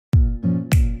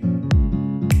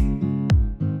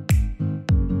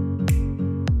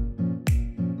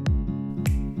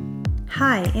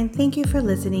Hi, and thank you for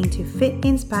listening to Fit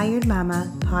Inspired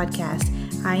Mama podcast.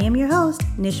 I am your host,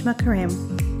 Nishma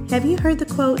Karim. Have you heard the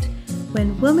quote,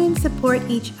 "When women support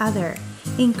each other,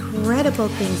 incredible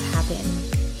things happen"?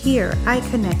 Here, I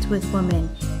connect with women,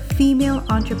 female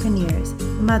entrepreneurs,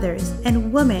 mothers,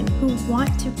 and women who want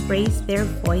to raise their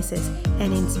voices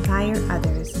and inspire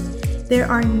others. There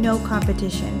are no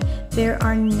competition. There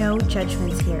are no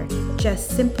judgments here, just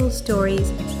simple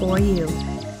stories for you.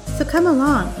 So come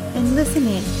along and listen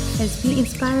in as we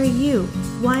inspire you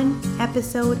one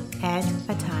episode at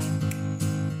a time.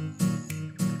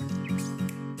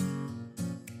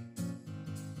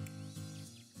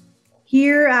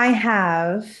 Here I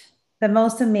have the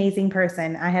most amazing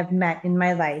person I have met in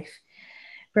my life,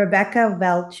 Rebecca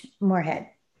Welch Moorhead.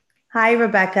 Hi,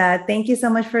 Rebecca. Thank you so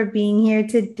much for being here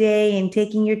today and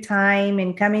taking your time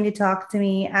and coming to talk to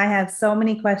me. I have so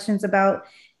many questions about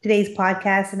today's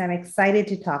podcast, and I'm excited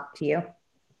to talk to you.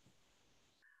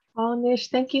 Oh, Nish,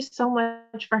 thank you so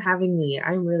much for having me.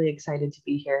 I'm really excited to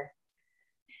be here.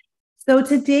 So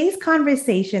today's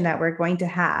conversation that we're going to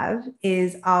have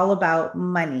is all about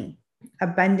money,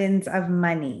 abundance of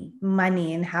money,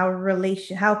 and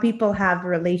how people have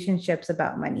relationships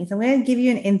about money. So I'm going to give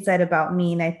you an insight about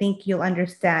me, and I think you'll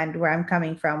understand where I'm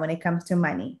coming from when it comes to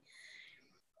money.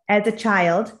 As a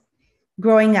child,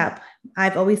 growing up,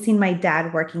 I've always seen my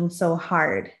dad working so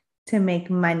hard to make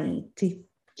money to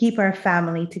keep our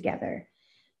family together,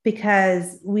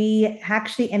 because we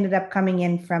actually ended up coming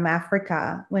in from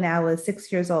Africa when I was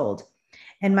 6 years old.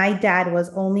 And my dad was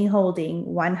only holding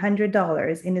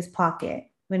 $100 in his pocket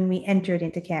when we entered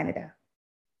into Canada.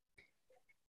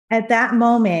 At that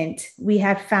moment, we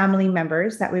had family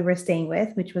members that we were staying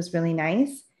with, which was really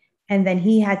nice. And then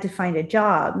he had to find a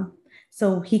job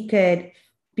so he could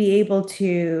be able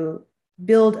to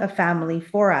build a family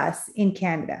for us in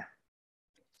Canada.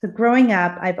 So growing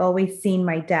up, I've always seen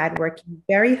my dad working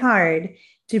very hard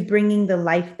to bringing the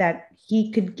life that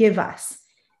he could give us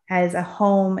as a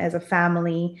home, as a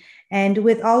family. And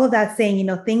with all of that saying,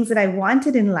 things that I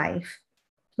wanted in life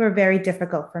were very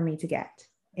difficult for me to get.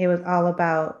 It was all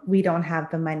about, we don't have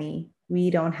the money.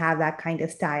 We don't have that kind of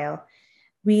style.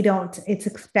 It's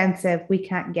expensive. We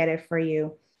can't get it for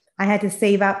you. I had to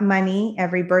save up money,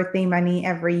 every birthday money,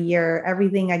 every year,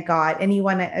 everything I got.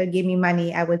 Anyone that gave me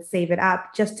money, I would save it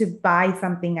up just to buy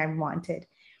something I wanted.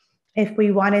 If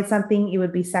we wanted something, it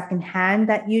would be secondhand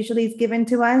that usually is given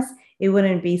to us. It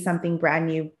wouldn't be something brand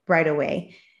new right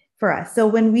away for us. So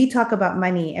when we talk about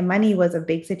money, and money was a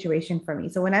big situation for me.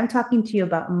 So when I'm talking to you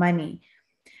about money,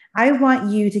 I want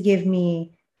you to give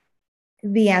me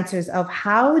the answers of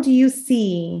how do you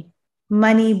see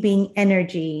money being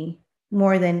energy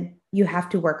more than you have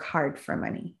to work hard for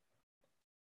money?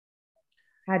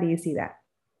 How do you see that?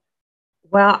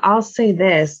 Well, I'll say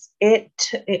this. It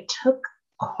took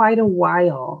quite a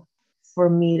while for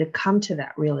me to come to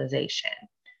that realization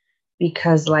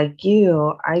because like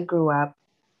you, I grew up,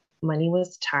 money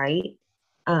was tight.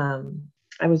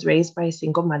 I was raised by a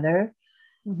single mother.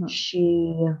 Mm-hmm.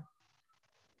 She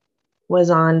was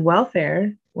on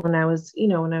welfare when I was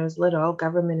little,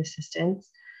 government assistance,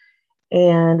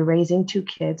 and raising two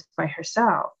kids by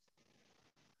herself.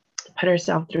 Put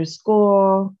herself through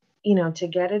school, to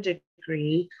get a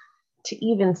degree, to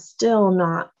even still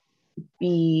not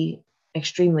be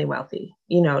extremely wealthy.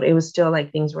 It was still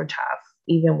like things were tough,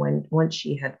 even once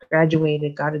she had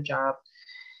graduated, got a job.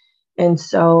 And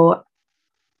so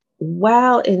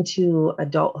well into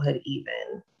adulthood,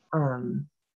 even,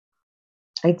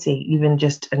 I'd say even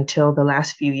just until the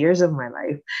last few years of my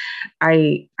life,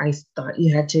 I thought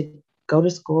you had to go to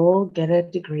school, get a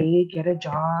degree, get a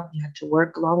job. You had to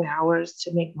work long hours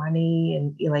to make money,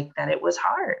 and like that. It was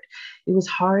hard. It was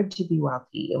hard to be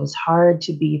wealthy. It was hard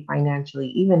to be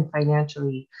even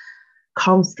financially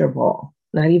comfortable,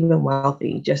 not even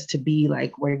wealthy, just to be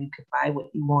like where you could buy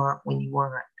what you want when you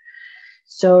want.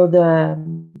 So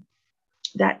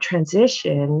that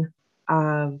transition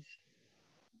of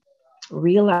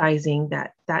realizing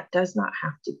that that does not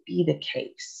have to be the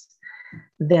case,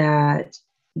 that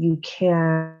you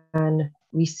can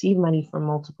receive money from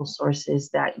multiple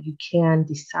sources, that you can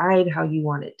decide how you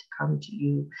want it to come to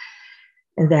you,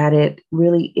 and that it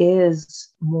really is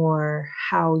more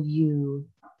how you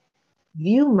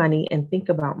view money and think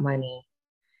about money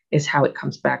is how it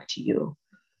comes back to you.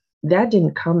 That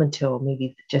didn't come until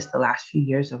maybe just the last few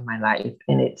years of my life.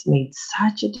 And it's made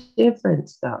such a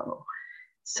difference, though.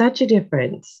 Such a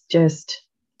difference. Just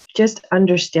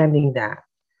understanding that,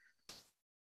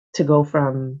 to go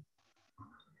from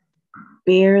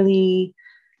barely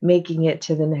making it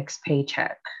to the next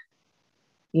paycheck,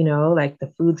 like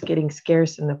the food's getting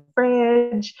scarce in the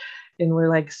fridge, and we're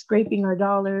like scraping our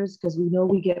dollars because we know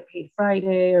we get paid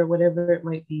Friday or whatever it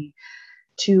might be,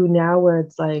 to now where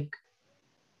it's like,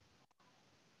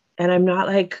 and I'm not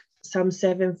like some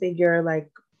 7-figure like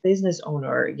business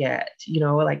owner yet,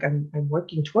 like I'm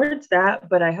working towards that,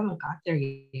 but I haven't got there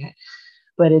yet.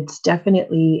 But it's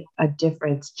definitely a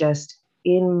difference just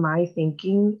in my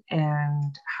thinking,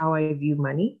 and how I view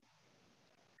money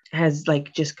has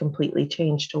like just completely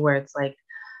changed to where it's like,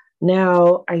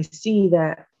 now I see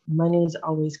that money is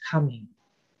always coming.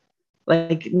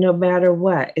 Like no matter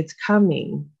what, it's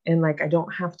coming. And like I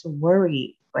don't have to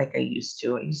worry like I used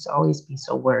to. I used to always be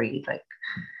so worried, like,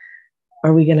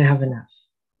 are we gonna have enough?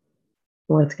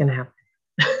 What's gonna happen?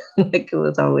 Like it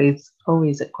was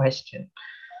always a question.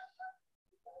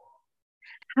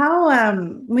 How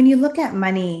when you look at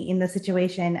money in the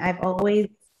situation, I've always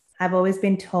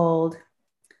been told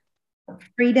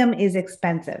freedom is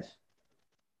expensive.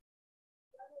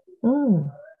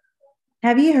 Mm.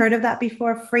 Have you heard of that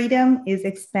before? Freedom is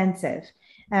expensive.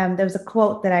 There was a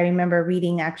quote that I remember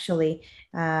reading actually.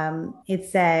 It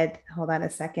said, hold on a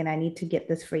second, I need to get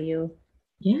this for you.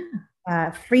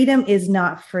 Yeah. Freedom is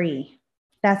not free.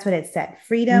 That's what it said.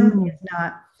 Freedom is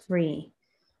not free.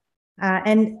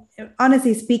 And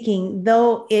honestly speaking,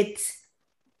 though it's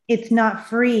not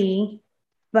free,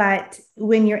 but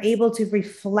when you're able to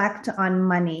reflect on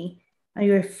money,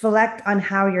 you reflect on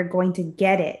how you're going to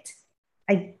get it.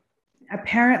 I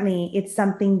apparently it's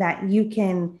something that you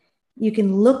can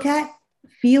look at,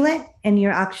 feel it, and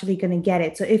you're actually going to get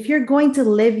it. So if you're going to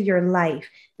live your life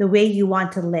the way you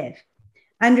want to live,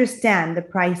 understand the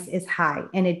price is high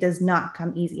and it does not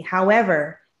come easy.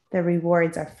 However, the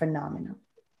rewards are phenomenal.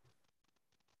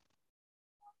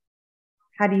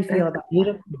 How do you feel That's about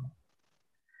beautiful.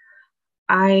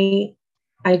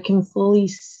 I can fully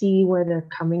see where they're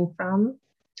coming from.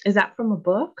 Is that from a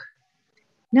book?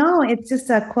 No, it's just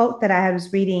a quote that I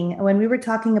was reading when we were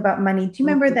talking about money. Do you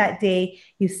remember that day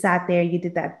you sat there, you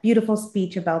did that beautiful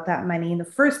speech about that money? And the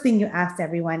first thing you asked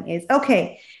everyone is,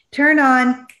 okay, turn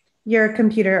on your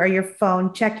computer or your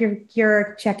phone, check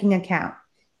your checking account.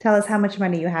 Tell us how much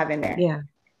money you have in there. Yeah.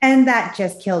 And that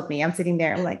just killed me. I'm sitting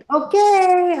there, I'm like,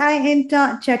 okay, I am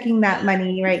not checking that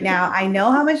money right now. I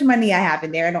know how much money I have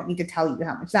in there. I don't need to tell you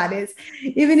how much that is,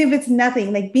 even if it's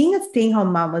nothing. Like being a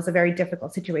stay-home mom was a very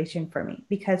difficult situation for me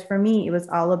because for me, it was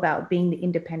all about being the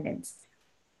independence.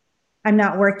 I'm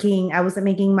not working. I wasn't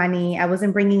making money. I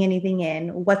wasn't bringing anything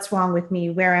in. What's wrong with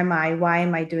me? Where am I? Why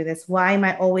am I doing this? Why am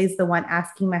I always the one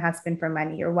asking my husband for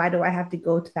money? Or why do I have to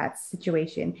go to that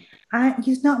situation?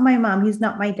 He's not my mom. He's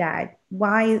not my dad.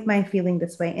 Why am I feeling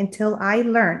this way? Until I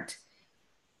learned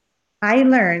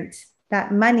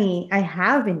that money, I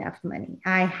have enough money.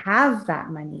 I have that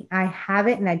money. I have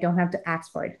it and I don't have to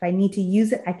ask for it. If I need to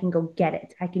use it, I can go get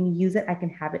it. I can use it. I can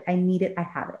have it. I need it. I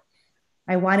have it.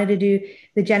 I wanted to do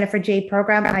the Jennifer J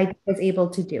program. I was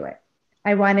able to do it.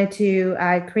 I wanted to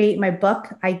create my book.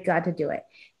 I got to do it.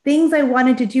 Things I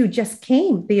wanted to do just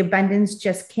came. The abundance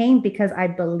just came because I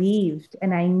believed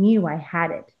and I knew I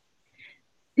had it.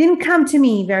 Didn't come to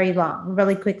me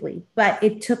really quickly, but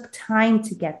it took time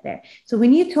to get there. So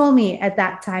when you told me at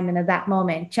that time and at that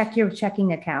moment, check your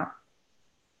checking account,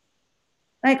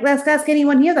 like let's ask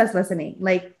anyone here that's listening,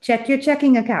 like check your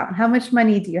checking account. How much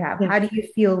money do you have? Yeah. How do you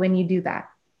feel when you do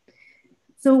that?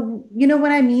 So, you know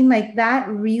what I mean? Like that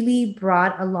really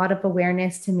brought a lot of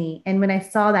awareness to me. And when I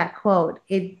saw that quote,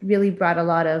 it really brought a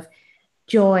lot of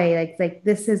joy. Like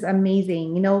this is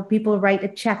amazing. You know, people write a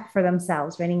check for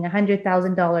themselves, writing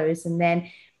 $100,000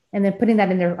 and then putting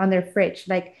that in their on their fridge.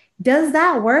 Like, does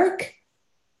that work?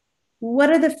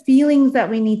 What are the feelings that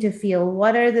we need to feel?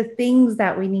 What are the things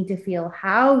that we need to feel?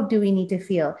 How do we need to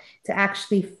feel to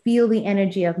actually feel the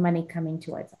energy of money coming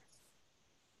towards us?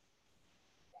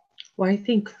 Well, I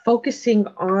think focusing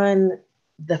on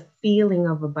the feeling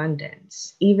of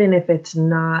abundance, even if it's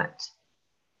not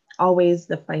always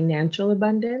the financial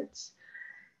abundance.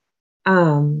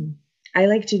 Um, I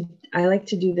like to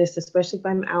do this, especially if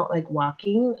I'm out like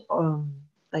walking.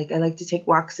 Like I like to take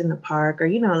walks in the park or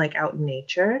like out in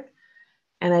nature.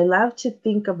 And I love to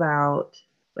think about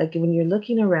like when you're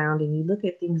looking around and you look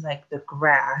at things like the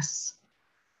grass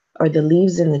or the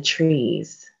leaves in the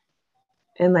trees.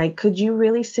 And like, could you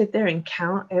really sit there and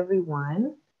count every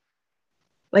one?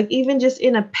 Like even just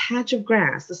in a patch of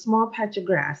grass, a small patch of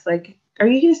grass, like, are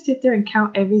you going to sit there and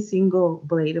count every single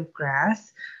blade of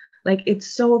grass? Like it's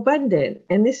so abundant.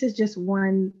 And this is just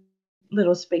one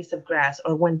little space of grass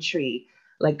or one tree.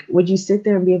 Like, would you sit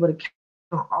there and be able to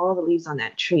count all the leaves on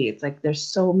that tree? It's like there's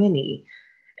so many.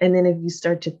 And then if you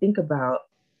start to think about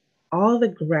all the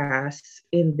grass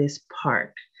in this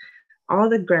park, all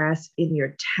the grass in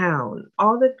your town,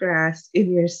 all the grass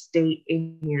in your state,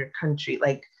 in your country,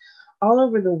 like all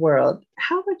over the world.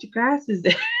 How much grass is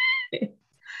there?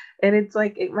 And it's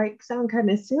like, it might sound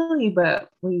kind of silly, but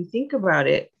when you think about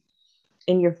it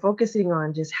and you're focusing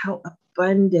on just how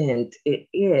abundant it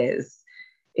is,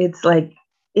 it's like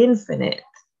infinite,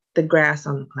 the grass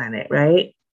on the planet,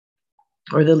 right?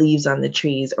 Or the leaves on the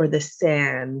trees, or the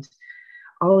sand,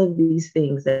 all of these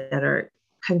things that are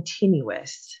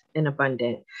continuous and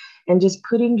abundant. And just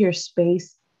putting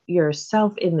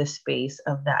yourself in the space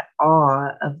of that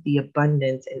awe of the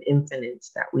abundance and infinite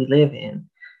that we live in,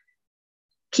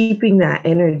 keeping that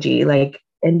energy, like,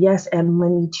 and yes, and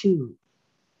money too.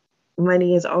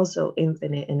 Money is also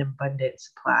infinite and abundant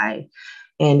supply.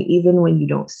 And even when you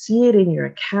don't see it in your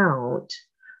account,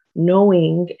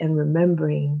 knowing and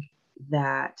remembering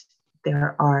that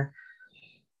there are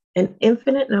an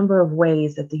infinite number of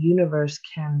ways that the universe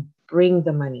can bring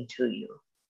the money to you,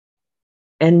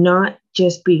 and not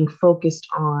just being focused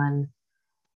on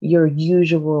your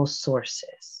usual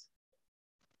sources.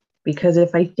 Because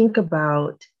if I think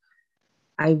about,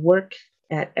 I work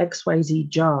at XYZ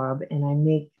job and I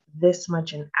make this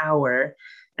much an hour,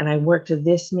 and I worked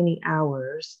this many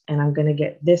hours, and I'm going to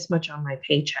get this much on my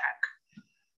paycheck.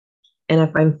 And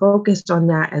if I'm focused on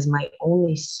that as my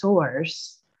only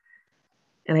source,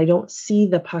 and I don't see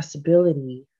the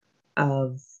possibility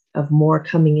of more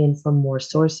coming in from more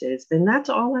sources, then that's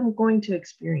all I'm going to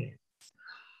experience.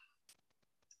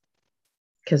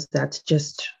 Because that's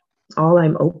just all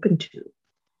I'm open to.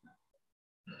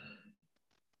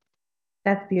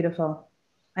 That's beautiful.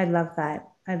 I love that.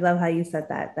 I love how you said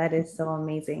that. That is so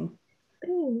amazing.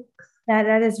 Thanks.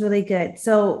 That is really good.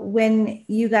 So when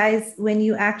you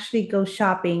actually go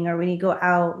shopping, or when you go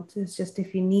out, it's just,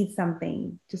 if you need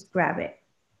something, just grab it.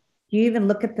 Do you even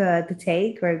look at the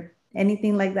tag or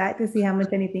anything like that to see how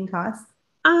much anything costs?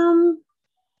 I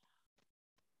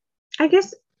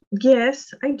guess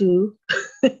yes, I do.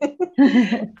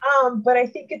 But I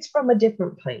think it's from a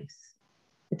different place.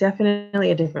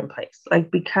 Definitely a different place. Like,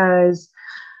 because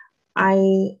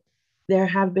there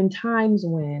have been times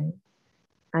when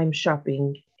I'm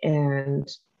shopping and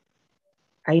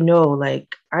I know,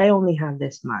 like, I only have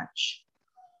this much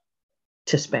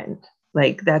to spend.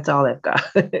 Like, that's all I've got.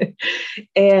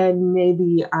 And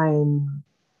maybe I'm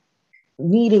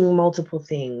needing multiple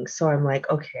things. So I'm like,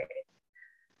 okay,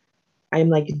 I'm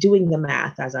like doing the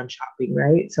math as I'm shopping,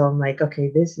 right? So I'm like, okay,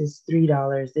 this is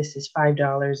 $3, this is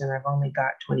 $5, and I've only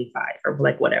got 25, or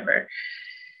like whatever.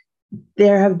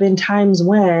 There have been times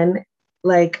when,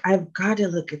 like, I've got to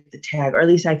look at the tag, or at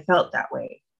least I felt that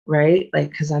way, right? Like,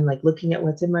 because I'm like looking at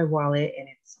what's in my wallet and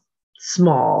it's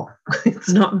small, it's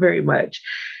not very much.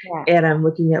 Yeah. And I'm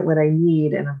looking at what I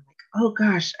need and I'm like, oh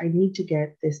gosh, I need to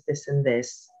get this, this, and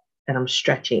this. And I'm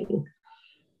stretching.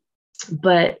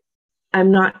 But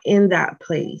I'm not in that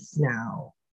place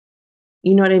now.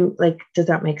 You know what I mean? Like, does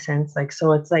that make sense? Like,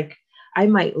 so it's like, I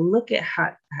might look at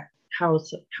how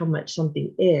much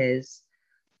something is,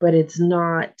 but it's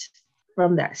not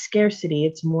from that scarcity.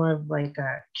 It's more of like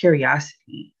a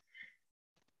curiosity,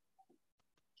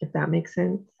 if that makes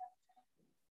sense.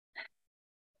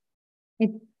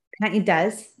 It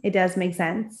does. It does make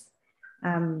sense.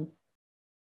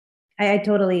 I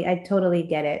totally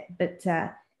get it. But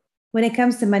when it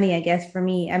comes to money, I guess for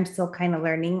me, I'm still kind of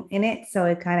learning in it. So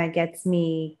it kind of gets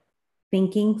me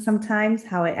thinking sometimes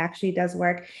how it actually does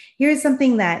work. Here's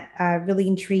something that really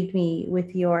intrigued me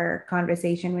with your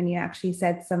conversation when you actually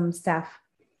said some stuff.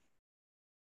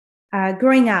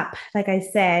 Growing up, like I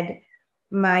said,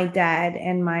 my dad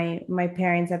and my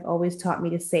parents have always taught me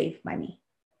to save money.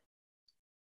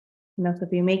 You know, so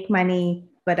if you make money,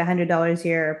 put $100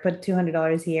 here, put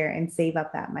 $200 here, and save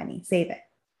up that money, save it.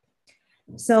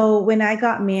 So when I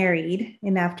got married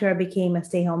and after I became a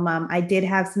stay-home mom, I did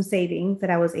have some savings that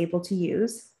I was able to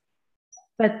use.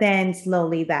 But then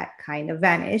slowly that kind of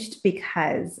vanished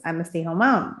because I'm a stay-home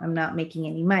mom. I'm not making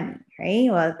any money, right?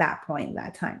 Well, at that point,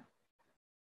 that time.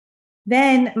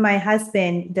 Then my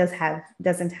husband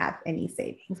doesn't have any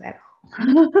savings at all.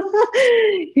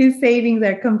 His savings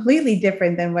are completely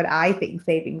different than what I think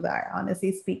savings are,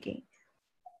 honestly speaking.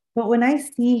 But when I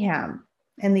see him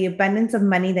and the abundance of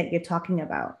money that you're talking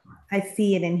about, I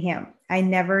see it in him. I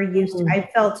never used to, I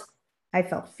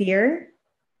felt fear.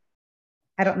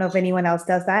 I don't know if anyone else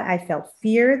does that. I felt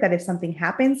fear that if something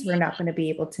happens, we're not going to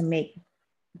be able to make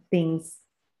things,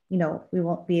 you know, we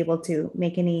won't be able to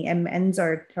make any amends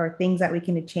or things that we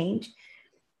can change.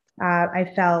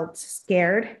 I felt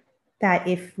scared that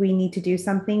if we need to do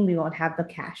something, we won't have the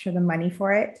cash or the money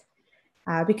for it.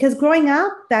 Because growing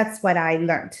up, that's what I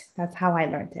learned. That's how I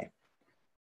learned it.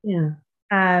 Yeah.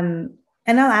 And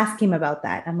I'll ask him about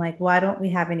that. I'm like, why don't we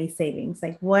have any savings?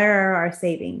 Like, where are our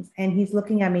savings? And he's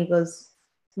looking at me, goes,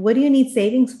 what do you need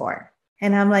savings for?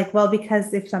 And I'm like, well,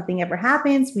 because if something ever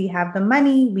happens, we have the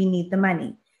money, we need the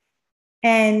money.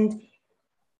 And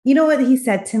you know what he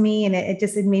said to me? And it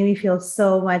made me feel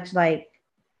so much like,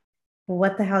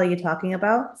 what the hell are you talking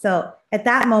about? So at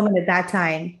that moment, at that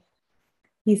time,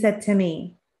 he said to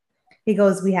me, he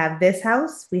goes, we have this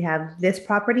house, we have this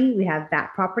property, we have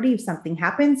that property. If something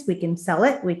happens, we can sell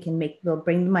it, we'll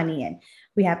bring the money in.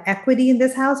 We have equity in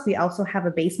this house. We also have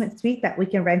a basement suite that we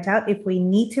can rent out. If we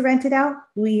need to rent it out,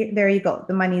 there you go.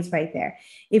 The money's right there.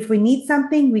 If we need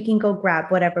something, we can go grab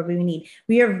whatever we need.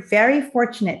 We are very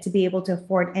fortunate to be able to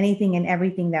afford anything and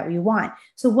everything that we want.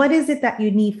 So what is it that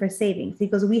you need for savings?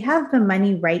 Because we have the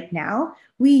money right now.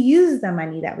 We use the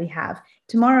money that we have.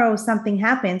 Tomorrow something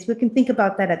happens, we can think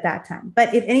about that at that time.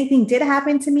 But if anything did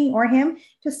happen to me or him,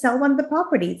 just sell one of the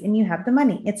properties and you have the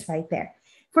money. It's right there.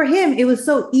 For him, it was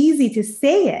so easy to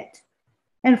say it.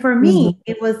 And for me,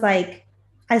 it was like,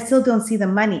 I still don't see the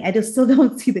money. I just still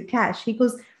don't see the cash. He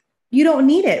goes, you don't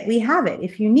need it. We have it.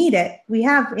 If you need it, we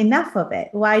have enough of it.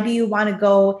 Why do you want to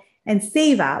go and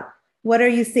save up? What are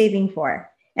you saving for?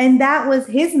 And that was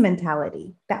his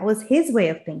mentality. That was his way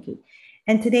of thinking.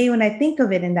 And today, when I think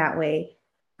of it in that way,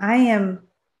 I am,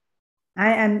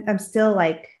 I'm still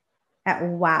like at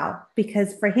wow,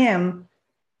 because for him,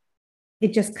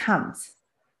 it just comes.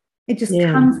 It just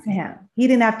comes to him. He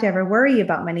didn't have to ever worry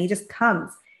about money. It just comes.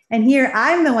 And here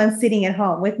I'm the one sitting at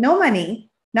home with no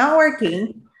money, not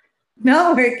working,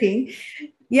 not working.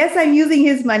 Yes, I'm using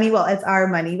his money. Well, it's our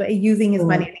money, but using his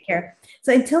money to care.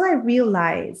 So until I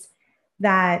realize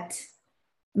that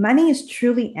money is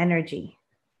truly energy,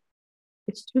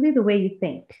 it's truly the way you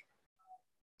think.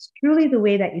 It's truly the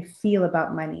way that you feel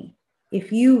about money.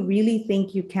 If you really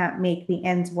think you can't make the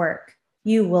ends work,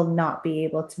 you will not be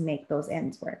able to make those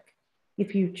ends work.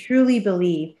 If you truly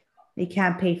believe you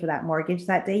can't pay for that mortgage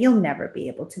that day, you'll never be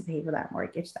able to pay for that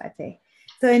mortgage that day.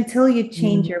 So until you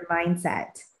change your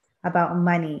mindset about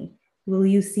money, will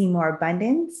you see more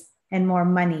abundance and more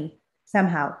money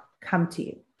somehow come to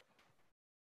you?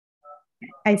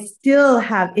 I still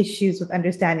have issues with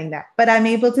understanding that, but I'm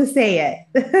able to say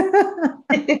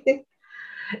it.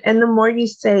 And the more you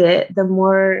say it, the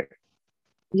more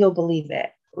you'll believe it,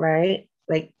 right?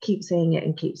 Like keep saying it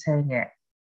and keep saying it.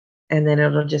 And then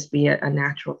it'll just be a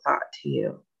natural thought to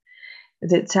you.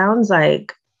 It sounds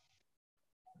like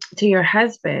to your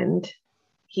husband,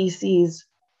 he sees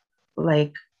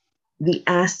like the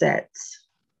assets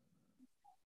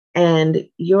and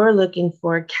you're looking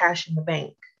for cash in the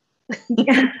bank.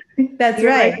 Yeah, that's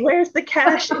right. Like, where's the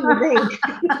cash in the bank?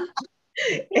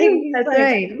 And he's that's like,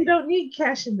 right. we don't need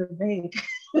cash in the bank.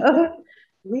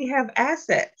 We have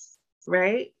assets,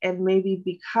 right? And maybe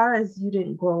because you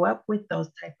didn't grow up with those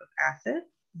type of assets,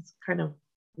 it's kind of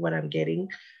what I'm getting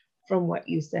from what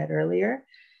you said earlier.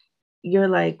 You're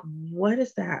like, what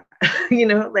is that?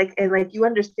 Like, and like you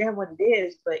understand what it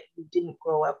is, but you didn't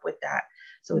grow up with that.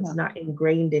 So it's not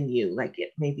ingrained in you like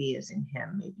it maybe is in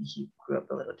him. Maybe he grew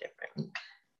up a little different.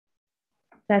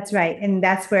 That's right. And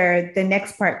that's where the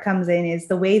next part comes in, is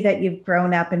the way that you've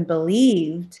grown up and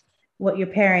believed what your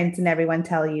parents and everyone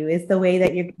tell you is the way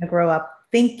that you're going to grow up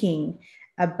thinking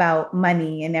about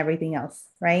money and everything else.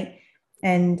 Right.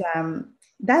 And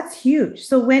that's huge.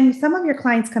 So when some of your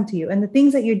clients come to you and the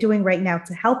things that you're doing right now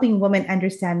to helping women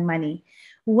understand money,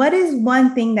 what is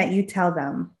one thing that you tell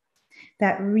them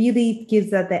that really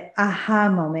gives them the aha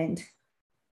moment?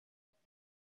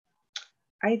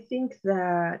 I think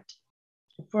that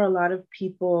for a lot of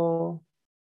people,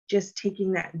 just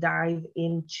taking that dive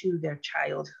into their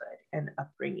childhood and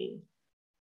upbringing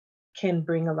can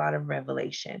bring a lot of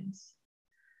revelations,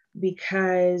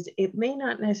 because it may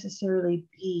not necessarily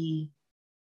be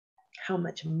how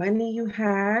much money you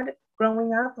had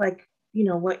growing up, like,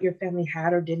 what your family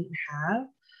had or didn't have,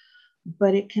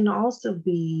 but it can also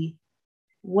be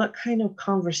what kind of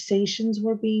conversations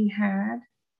were being had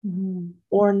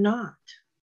or not.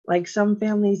 Like some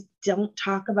families don't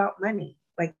talk about money.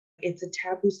 Like it's a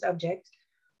taboo subject.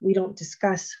 We don't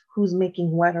discuss who's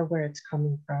making what or where it's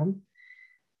coming from.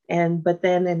 But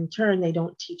then in turn, they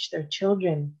don't teach their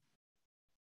children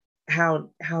how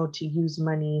to use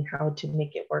money, how to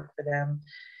make it work for them.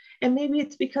 And maybe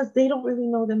it's because they don't really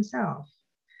know themselves.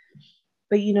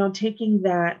 But taking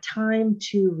that time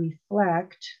to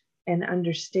reflect and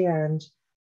understand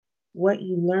what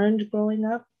you learned growing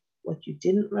up, what you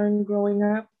didn't learn growing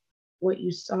up, what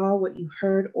you saw, what you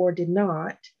heard or did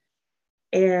not,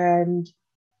 and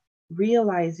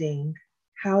realizing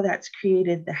how that's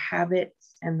created the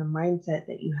habits and the mindset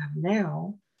that you have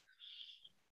now,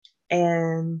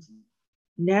 And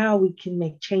now we can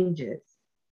make changes,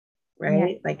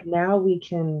 right? Yeah. Like now we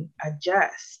can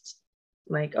adjust.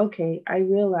 Like, okay, I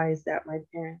realize that my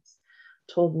parents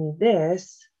told me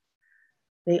this.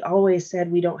 They always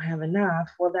said we don't have enough.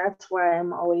 Well, that's why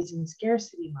I'm always in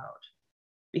scarcity mode,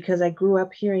 because I grew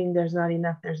up hearing there's not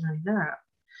enough, there's not enough.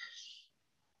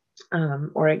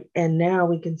 And now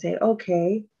we can say,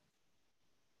 okay,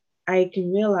 I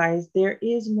can realize there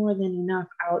is more than enough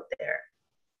out there,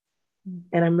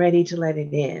 and I'm ready to let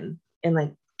it in, and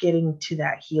like getting to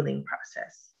that healing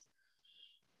process.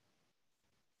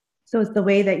 So it's the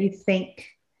way that you think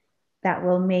that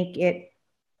will make it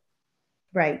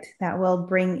right, that will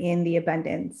bring in the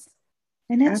abundance.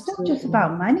 And it's not just Absolutely.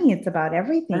 about money, it's about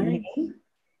everything. Right. Hey?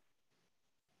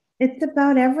 It's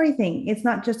about everything. It's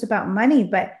not just about money,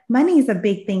 but money is a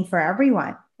big thing for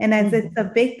everyone. And as it's a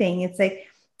big thing, it's like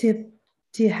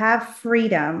to have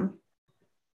freedom,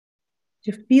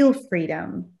 to feel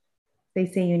freedom, they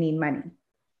say you need money.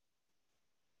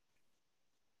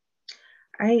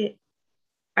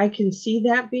 I can see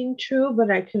that being true, but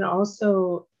I can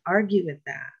also argue with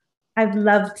that. I'd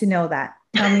love to know that.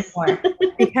 Tell me more.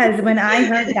 Because when I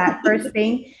heard that first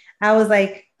thing, I was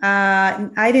like,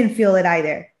 I didn't feel it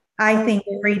either. I think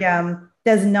Okay. freedom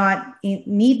does not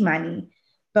need money.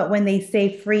 But when they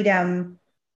say freedom,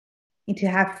 to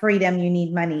have freedom, you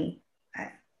need money.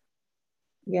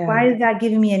 Yeah. Why is that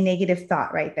giving me a negative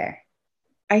thought right there?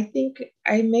 I think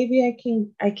I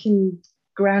can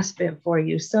grasp it for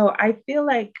you. So I feel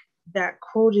like that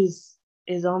quote is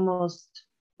almost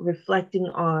reflecting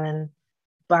on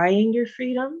buying your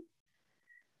freedom.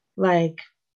 Like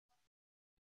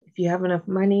if you have enough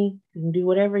money, you can do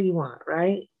whatever you want,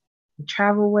 right? You can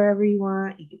travel wherever you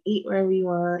want, you can eat wherever you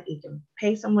want, you can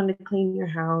pay someone to clean your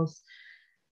house,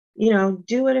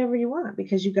 do whatever you want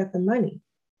because you got the money.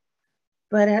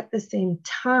 But at the same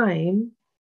time,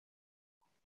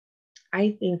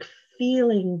 I think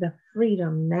feeling the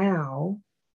freedom now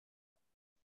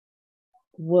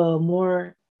will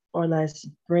more or less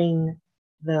bring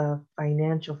the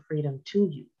financial freedom to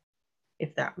you,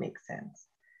 if that makes sense.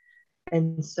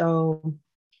 And so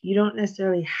you don't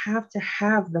necessarily have to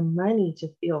have the money to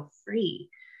feel free.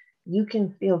 You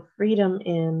can feel freedom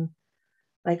in,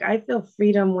 like, I feel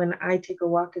freedom when I take a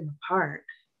walk in the park.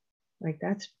 Like,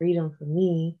 that's freedom for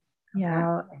me. I'm Yeah.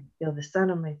 out and feel the sun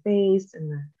on my face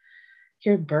and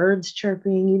hear birds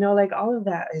chirping, like all of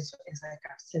that is like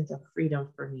a sense of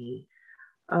freedom for me.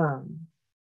 Um,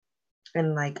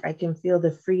 and like I can feel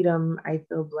the freedom. I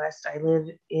feel blessed. I live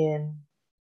in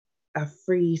a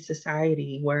free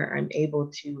society where I'm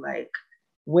able to like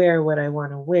wear what I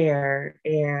want to wear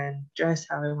and dress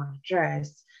how I want to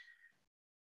dress.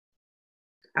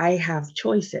 I have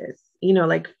choices.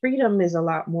 Like freedom is a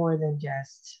lot more than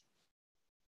just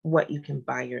what you can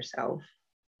buy yourself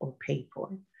or pay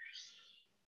for.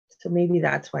 So maybe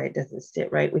that's why it doesn't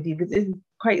sit right with you, because it didn't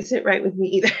quite sit right with me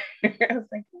either. I was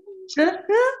like,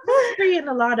 free in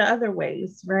a lot of other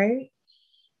ways, right?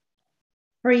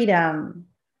 Freedom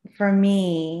for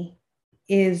me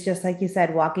is just like you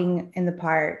said, walking in the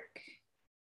park,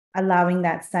 allowing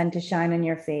that sun to shine on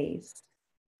your face,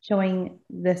 showing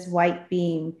this white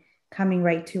beam coming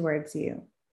right towards you.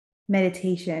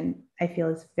 Meditation, I feel,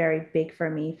 is very big for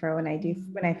me for when I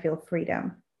feel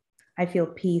freedom. I feel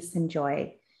peace and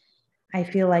joy. I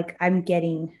feel like I'm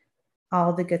getting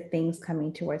all the good things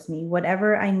coming towards me.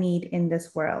 Whatever I need in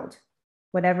this world,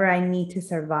 whatever I need to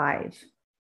survive,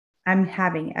 I'm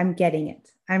getting it.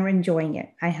 I'm enjoying it.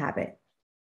 I have it.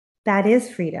 That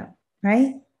is freedom,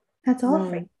 right? That's all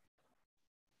free. Right.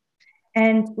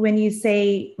 And when you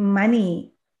say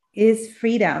money is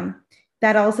freedom,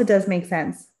 that also does make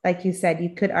sense. Like you said, you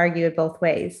could argue it both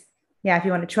ways. Yeah, if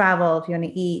you want to travel, if you want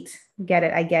to eat, get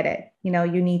it, I get it. You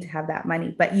need to have that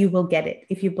money, but you will get it.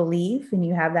 If you believe and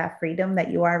you have that freedom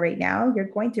that you are right now, you're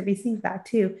going to receive that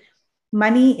too.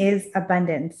 Money is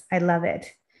abundance. I love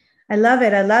it. I love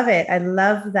it. I love it. I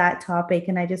love that topic.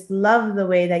 And I just love the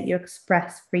way that you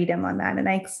express freedom on that.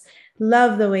 And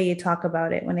love the way you talk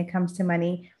about it when it comes to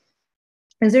money.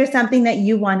 Is there something that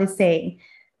you want to say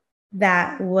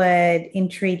that would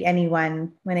intrigue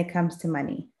anyone when it comes to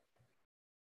money?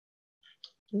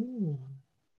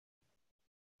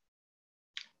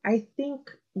 I think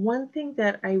one thing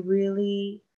that I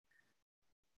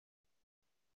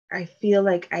feel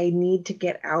like I need to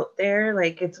get out there,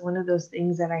 like it's one of those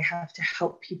things that I have to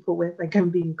help people with, like I'm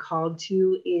being called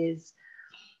to, is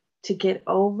to get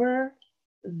over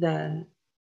the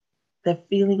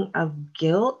feeling of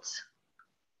guilt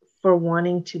for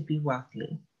wanting to be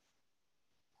wealthy.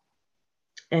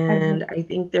 And I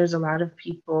think there's a lot of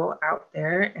people out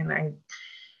there, and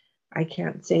I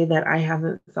can't say that I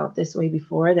haven't felt this way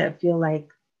before, that I feel like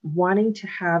wanting to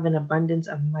have an abundance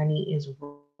of money is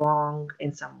wrong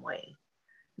in some way,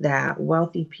 that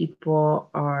wealthy people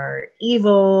are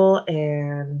evil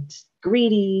and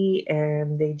greedy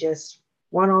and they just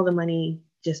want all the money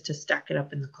just to stack it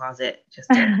up in the closet, just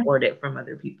to hoard it from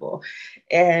other people.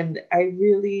 And I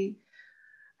really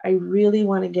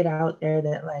want to get out there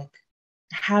that, like,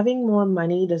 having more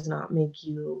money does not make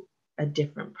you a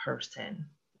different person.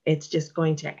 It's just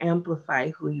going to amplify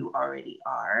who you already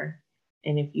are.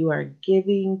 And if you are a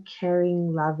giving,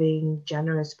 caring, loving,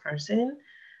 generous person,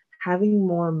 having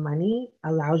more money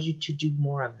allows you to do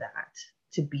more of that,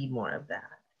 to be more of that.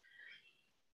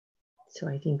 So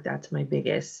I think that's my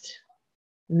biggest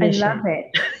I love mission.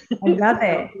 it. I love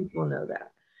it. People know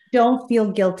that. Don't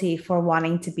feel guilty for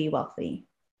wanting to be wealthy.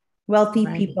 Wealthy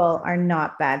Right. people are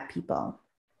not bad people.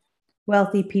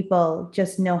 Wealthy people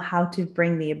just know how to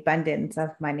bring the abundance of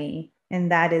money. And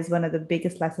that is one of the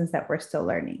biggest lessons that we're still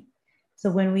learning.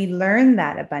 So when we learn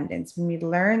that abundance, when we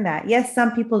learn that, yes,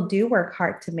 some people do work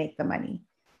hard to make the money,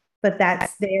 but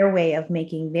that's their way of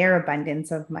making their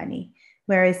abundance of money.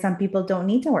 Whereas some people don't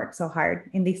need to work so hard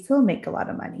and they still make a lot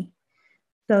of money.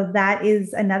 So that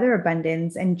is another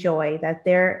abundance and joy that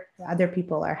other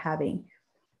people are having.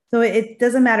 So it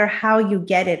doesn't matter how you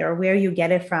get it or where you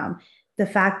get it from. The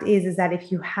fact is that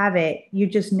if you have it, you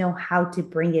just know how to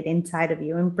bring it inside of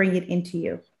you and bring it into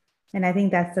you. And I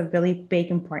think that's a really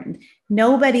big important.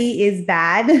 Nobody is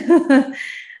bad.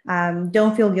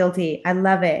 Don't feel guilty. I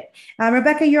love it.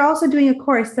 Rebecca, you're also doing a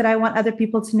course that I want other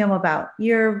people to know about.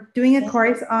 You're doing a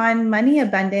course on money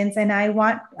abundance, and I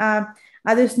want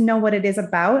others to know what it is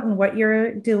about and what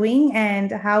you're doing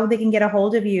and how they can get a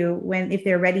hold of you if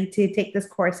they're ready to take this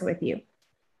course with you.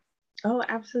 Oh,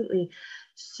 absolutely.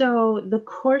 So the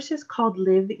course is called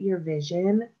Live Your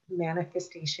Vision,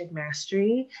 Manifestation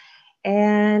Mastery,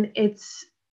 and it's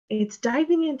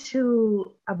diving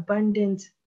into abundance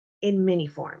in many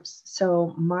forms.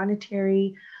 So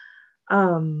monetary,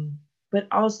 but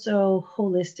also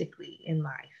holistically in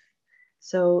life.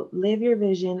 So Live Your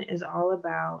Vision is all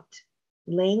about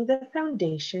laying the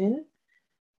foundation,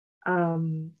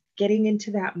 getting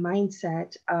into that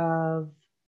mindset of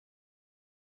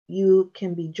you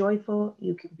can be joyful,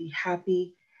 you can be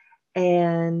happy,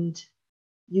 and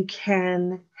you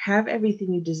can have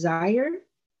everything you desire,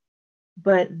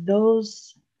 but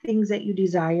those things that you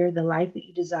desire, the life that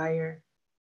you desire,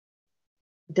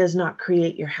 does not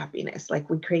create your happiness. Like,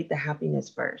 we create the happiness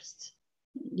first.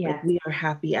 Like, Yes. we are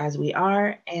happy as we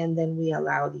are, and then we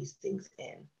allow these things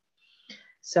in.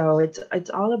 So it's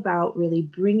all about really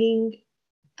bringing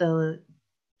the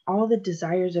all the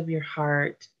desires of your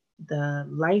heart, the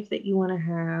life that you want to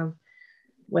have,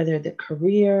 whether the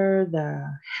career,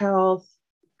 the health,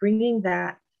 bringing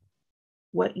that,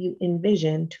 what you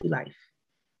envision, to life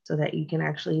so that you can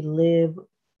actually live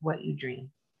what you dream.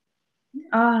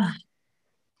 Oh,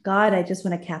 God, I just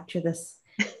want to capture this.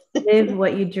 Live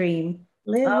what you dream.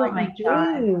 Live Oh what my you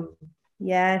God. dream.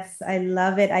 Yes, I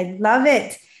love it. I love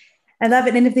it. I love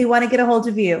it. And if they want to get a hold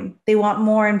of you, they want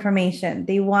more information,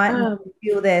 they want Um, to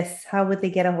do this, how would they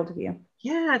get a hold of you?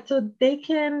 yeah, so they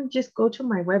can just go to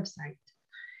my website.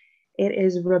 It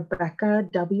is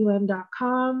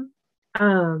RebeccaWM.com.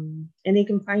 And they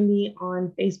can find me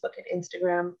on Facebook and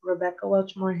Instagram, Rebecca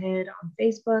Welch Moorhead on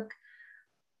Facebook,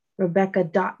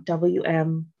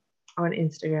 Rebecca.wm on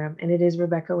Instagram. And it is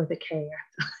Rebecca with a K.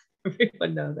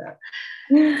 Everyone know that.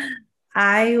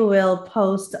 I will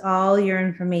post all your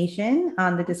information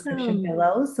on the description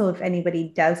below. So if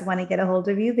anybody does want to get a hold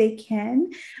of you, they can.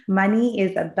 Money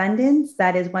is abundance.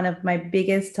 That is one of my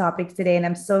biggest topics today. And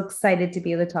I'm so excited to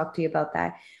be able to talk to you about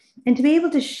that and to be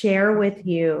able to share with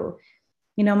you,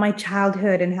 my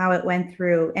childhood and how it went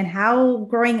through and how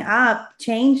growing up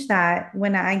changed that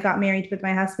when I got married with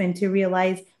my husband, to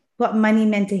realize what money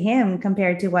meant to him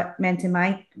compared to what meant to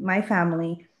my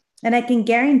family. And I can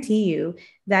guarantee you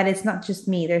that it's not just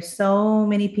me. There's so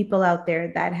many people out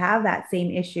there that have that same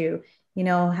issue,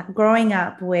 growing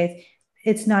up with,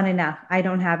 it's not enough. I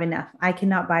don't have enough. I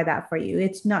cannot buy that for you.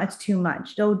 It's too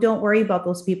much. Don't worry about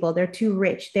those people. They're too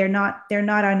rich. They're not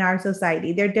on our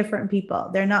society. They're different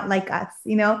people. They're not like us.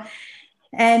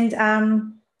 And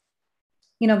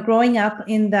growing up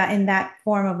in that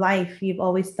form of life, you've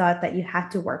always thought that you had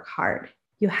to work hard.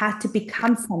 You had to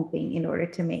become something in order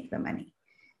to make the money.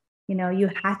 You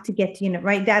had to get to,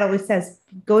 right? Dad always says,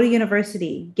 go to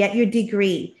university, get your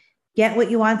degree, get what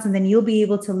you want, and then you'll be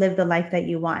able to live the life that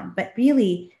you want. But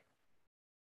really,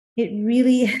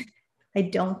 I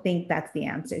don't think that's the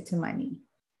answer to money.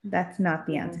 That's not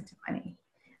the answer to money.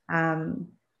 Um,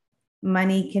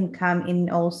 money can come in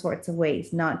all sorts of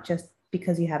ways, not just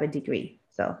because you have a degree.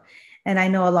 So, and I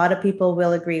know a lot of people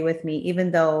will agree with me,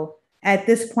 even though at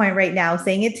this point right now,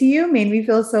 saying it to you made me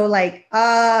feel so like,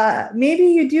 maybe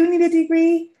you do need a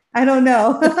degree. I don't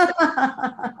know.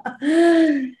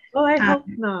 Oh, I hope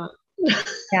not.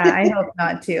 Yeah, I hope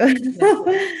not too.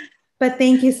 But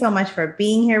thank you so much for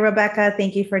being here, Rebecca.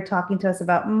 Thank you for talking to us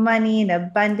about money and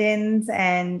abundance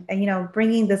and you know,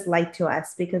 bringing this light to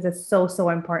us because it's so, so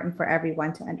important for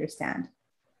everyone to understand.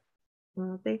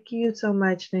 Well, thank you so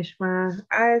much, Nishma.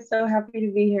 I'm so happy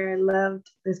to be here. I loved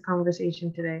this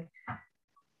conversation today.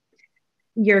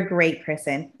 You're great,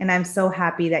 Kristen, and I'm so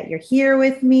happy that you're here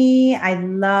with me. I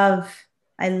love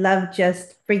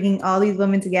just bringing all these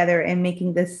women together and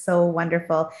making this so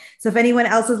wonderful. So if anyone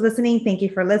else is listening, thank you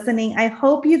for listening. I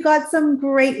hope you got some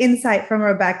great insight from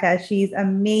Rebecca. She's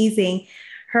amazing.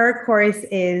 Her course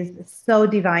is so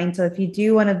divine. So if you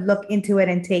do want to look into it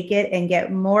and take it and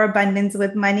get more abundance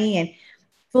with money and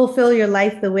fulfill your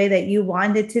life the way that you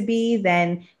want it to be,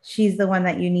 then she's the one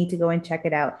that you need to go and check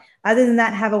it out. Other than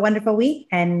that, have a wonderful week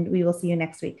and we will see you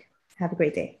next week. Have a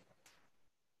great day.